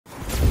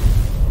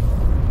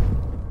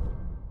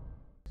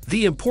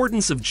The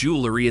importance of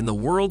jewelry in the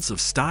worlds of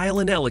style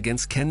and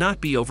elegance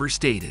cannot be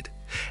overstated.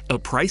 A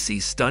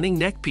pricey, stunning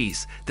neck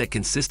piece that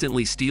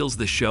consistently steals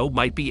the show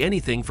might be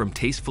anything from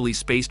tastefully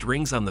spaced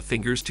rings on the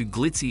fingers to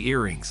glitzy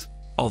earrings.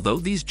 Although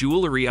these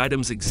jewelry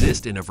items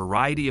exist in a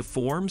variety of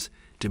forms,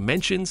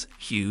 dimensions,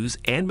 hues,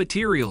 and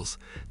materials,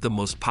 the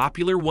most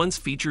popular ones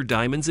feature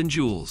diamonds and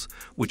jewels,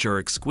 which are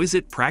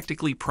exquisite,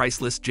 practically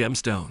priceless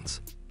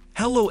gemstones.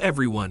 Hello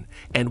everyone,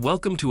 and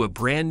welcome to a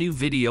brand new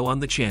video on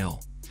the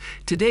channel.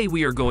 Today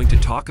we are going to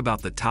talk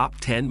about the top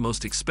 10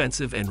 most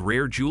expensive and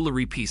rare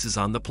jewelry pieces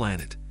on the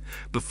planet.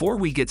 Before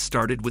we get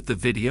started with the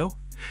video,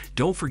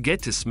 don't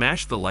forget to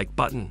smash the like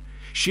button,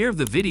 share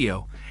the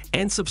video,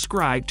 and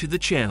subscribe to the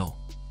channel.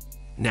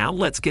 Now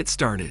let's get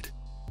started.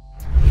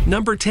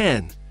 Number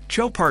 10.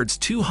 Chopard's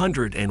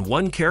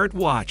 201 carat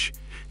watch,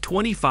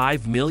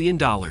 $25 million.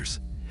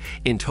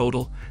 In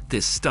total,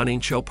 this stunning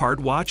Chopard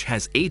watch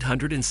has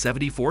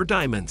 874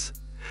 diamonds.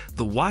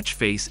 The watch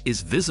face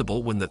is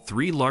visible when the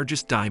three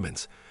largest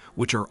diamonds,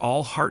 which are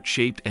all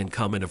heart-shaped and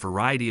come in a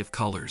variety of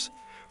colors,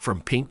 from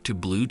pink to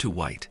blue to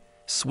white,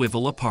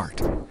 swivel apart.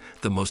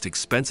 The most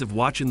expensive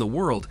watch in the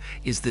world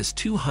is this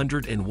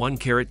 201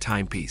 carat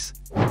timepiece.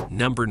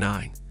 Number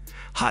 9.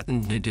 Haute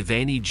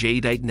Divani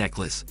Jadeite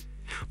necklace,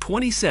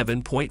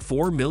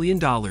 $27.4 million.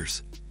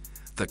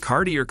 The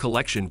Cartier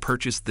collection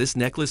purchased this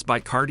necklace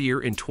by Cartier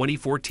in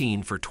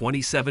 2014 for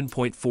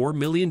 $27.4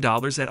 million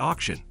at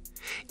auction.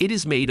 It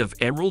is made of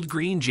emerald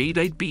green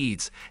jadeite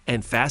beads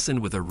and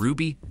fastened with a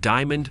ruby,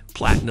 diamond,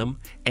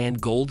 platinum,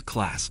 and gold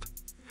clasp.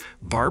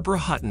 Barbara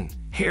Hutton,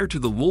 heir to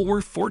the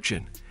Woolworth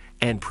fortune,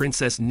 and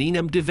Princess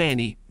Ninam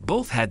Divani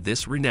both had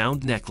this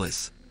renowned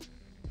necklace.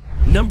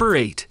 Number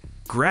 8.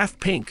 Graf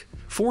Pink,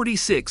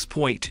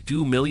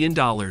 $46.2 million.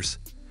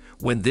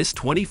 When this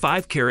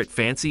 25-carat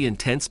fancy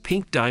intense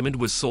pink diamond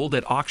was sold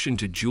at auction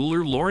to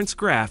jeweler Lawrence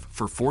Graf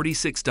for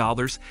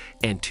 $46.02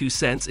 in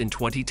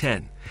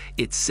 2010,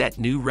 it set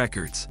new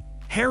records.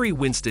 Harry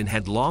Winston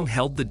had long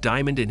held the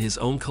diamond in his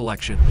own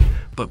collection,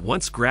 but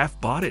once Graf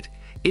bought it,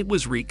 it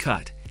was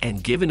recut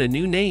and given a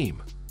new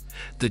name.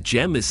 The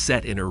gem is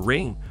set in a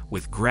ring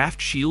with Graf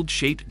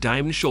shield-shaped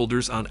diamond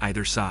shoulders on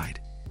either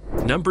side.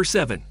 Number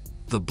 7.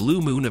 The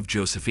Blue Moon of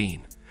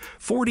Josephine,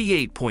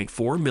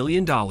 $48.4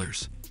 million.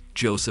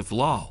 Joseph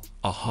Lal,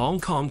 a Hong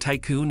Kong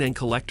tycoon and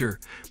collector,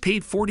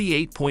 paid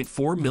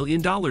 $48.4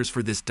 million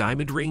for this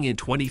diamond ring in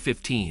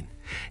 2015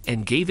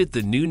 and gave it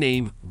the new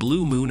name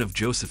Blue Moon of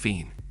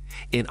Josephine,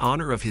 in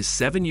honor of his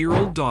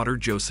 7-year-old daughter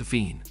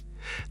Josephine.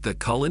 The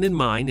Cullinan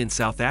Mine in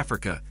South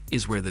Africa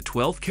is where the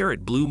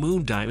 12-carat Blue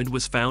Moon diamond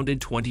was found in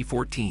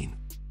 2014.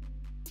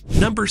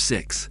 Number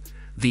 6.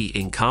 The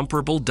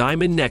incomparable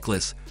diamond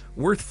necklace,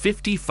 worth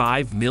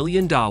 $55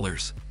 million.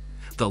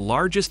 The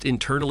largest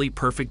internally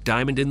perfect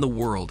diamond in the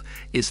world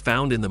is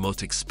found in the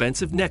most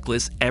expensive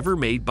necklace ever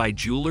made by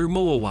jeweler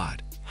Moawad.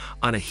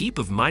 On a heap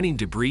of mining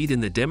debris in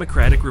the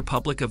Democratic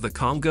Republic of the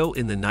Congo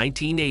in the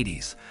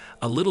 1980s,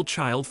 a little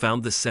child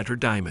found the center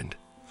diamond.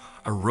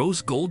 A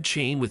rose gold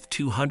chain with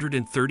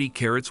 230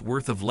 carats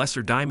worth of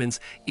lesser diamonds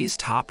is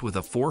topped with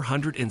a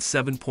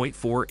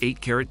 407.48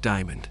 carat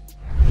diamond.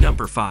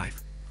 Number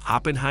 5.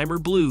 Oppenheimer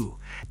Blue,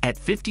 at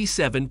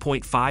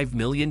 $57.5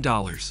 million.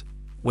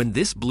 When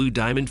this blue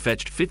diamond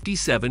fetched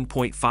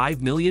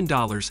 $57.5 million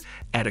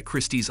at a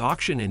Christie's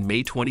auction in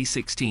May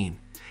 2016,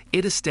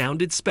 it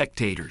astounded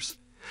spectators.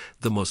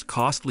 The most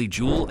costly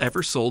jewel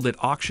ever sold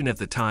at auction at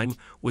the time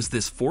was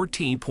this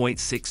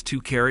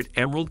 14.62 carat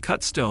emerald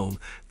cut stone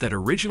that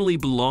originally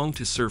belonged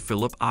to Sir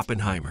Philip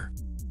Oppenheimer.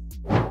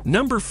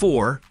 Number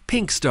 4.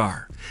 Pink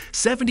Star,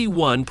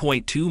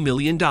 $71.2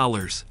 million.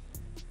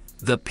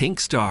 The Pink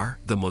Star,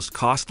 the most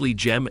costly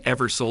gem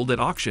ever sold at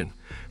auction,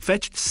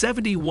 fetched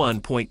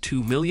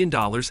 $71.2 million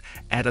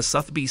at a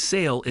Sotheby's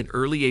sale in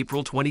early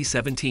April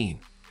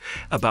 2017.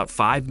 About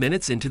 5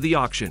 minutes into the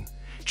auction,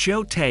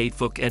 Chow Tai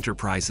Fook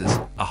Enterprises,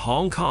 a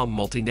Hong Kong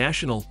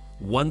multinational,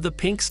 won the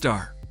Pink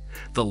Star,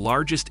 the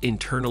largest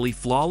internally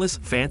flawless,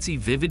 fancy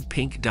vivid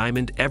pink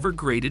diamond ever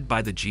graded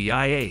by the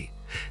GIA.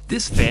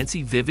 This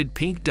fancy vivid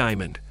pink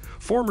diamond,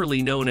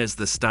 formerly known as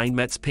the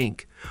Steinmetz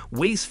Pink,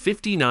 weighs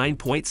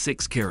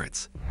 59.6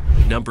 carats.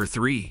 Number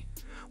 3.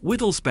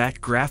 Wittelsbach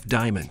Graf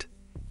Diamond,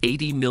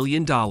 $80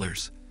 million.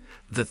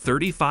 The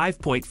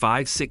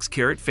 35.56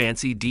 carat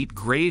fancy deep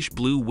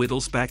grayish-blue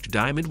Wittelsbach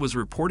diamond was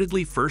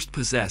reportedly first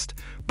possessed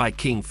by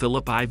King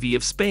Philip IV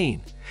of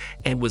Spain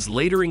and was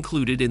later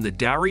included in the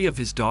dowry of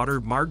his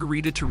daughter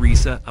Margarita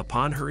Theresa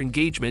upon her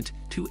engagement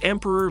to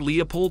Emperor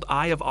Leopold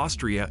I of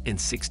Austria in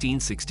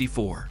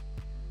 1664.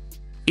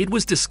 It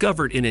was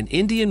discovered in an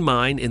Indian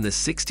mine in the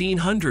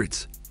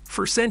 1600s.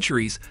 For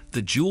centuries,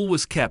 the jewel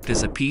was kept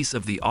as a piece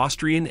of the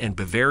Austrian and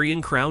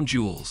Bavarian crown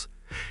jewels.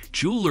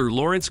 Jeweler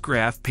Lawrence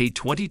Graf paid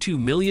 $22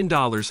 million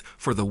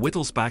for the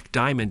Wittelsbach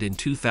diamond in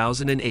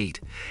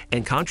 2008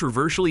 and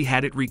controversially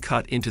had it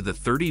recut into the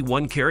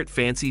 31-carat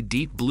fancy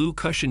deep blue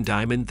cushion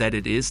diamond that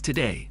it is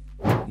today.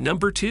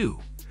 Number 2.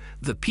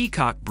 The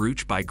Peacock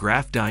Brooch by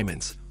Graf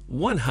Diamonds,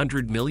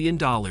 $100 million.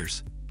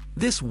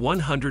 This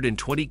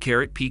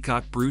 120-carat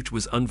peacock brooch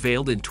was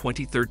unveiled in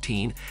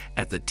 2013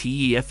 at the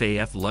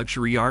TEFAF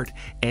Luxury Art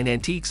and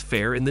Antiques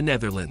Fair in the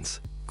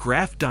Netherlands.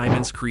 Graf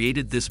Diamonds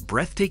created this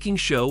breathtaking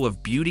show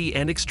of beauty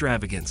and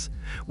extravagance,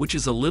 which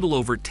is a little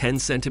over 10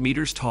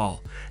 centimeters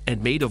tall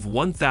and made of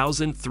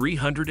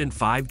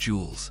 1,305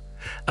 jewels.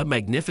 A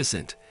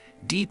magnificent,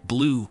 deep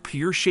blue,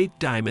 pear-shaped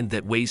diamond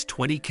that weighs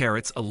 20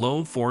 carats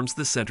alone forms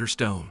the center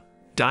stone.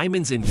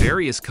 Diamonds in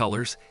various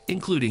colors,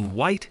 including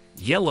white,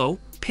 yellow,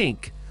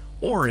 pink,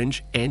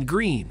 orange, and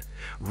green,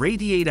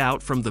 radiate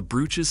out from the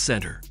brooch's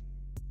center.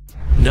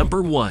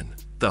 Number 1.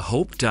 The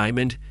Hope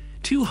Diamond,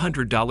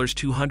 $200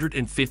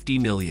 250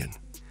 million.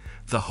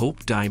 The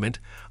Hope Diamond,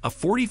 a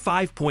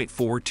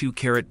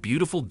 45.42-carat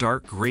beautiful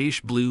dark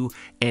grayish-blue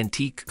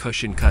antique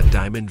cushion-cut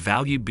diamond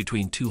valued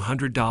between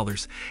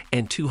 $200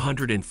 and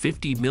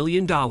 $250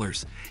 million,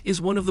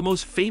 is one of the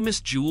most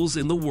famous jewels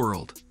in the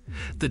world.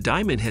 The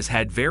diamond has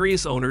had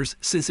various owners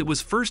since it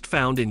was first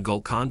found in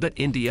Golconda,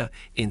 India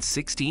in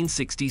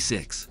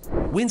 1666.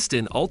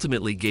 Winston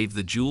ultimately gave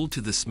the jewel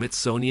to the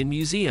Smithsonian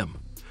Museum,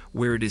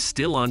 where it is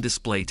still on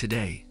display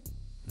today.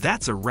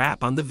 That's a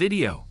wrap on the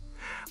video.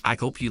 I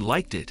hope you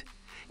liked it.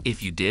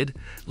 If you did,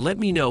 let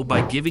me know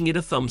by giving it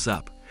a thumbs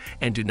up,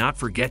 and do not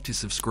forget to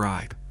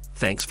subscribe.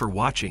 Thanks for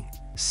watching.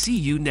 See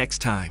you next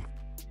time.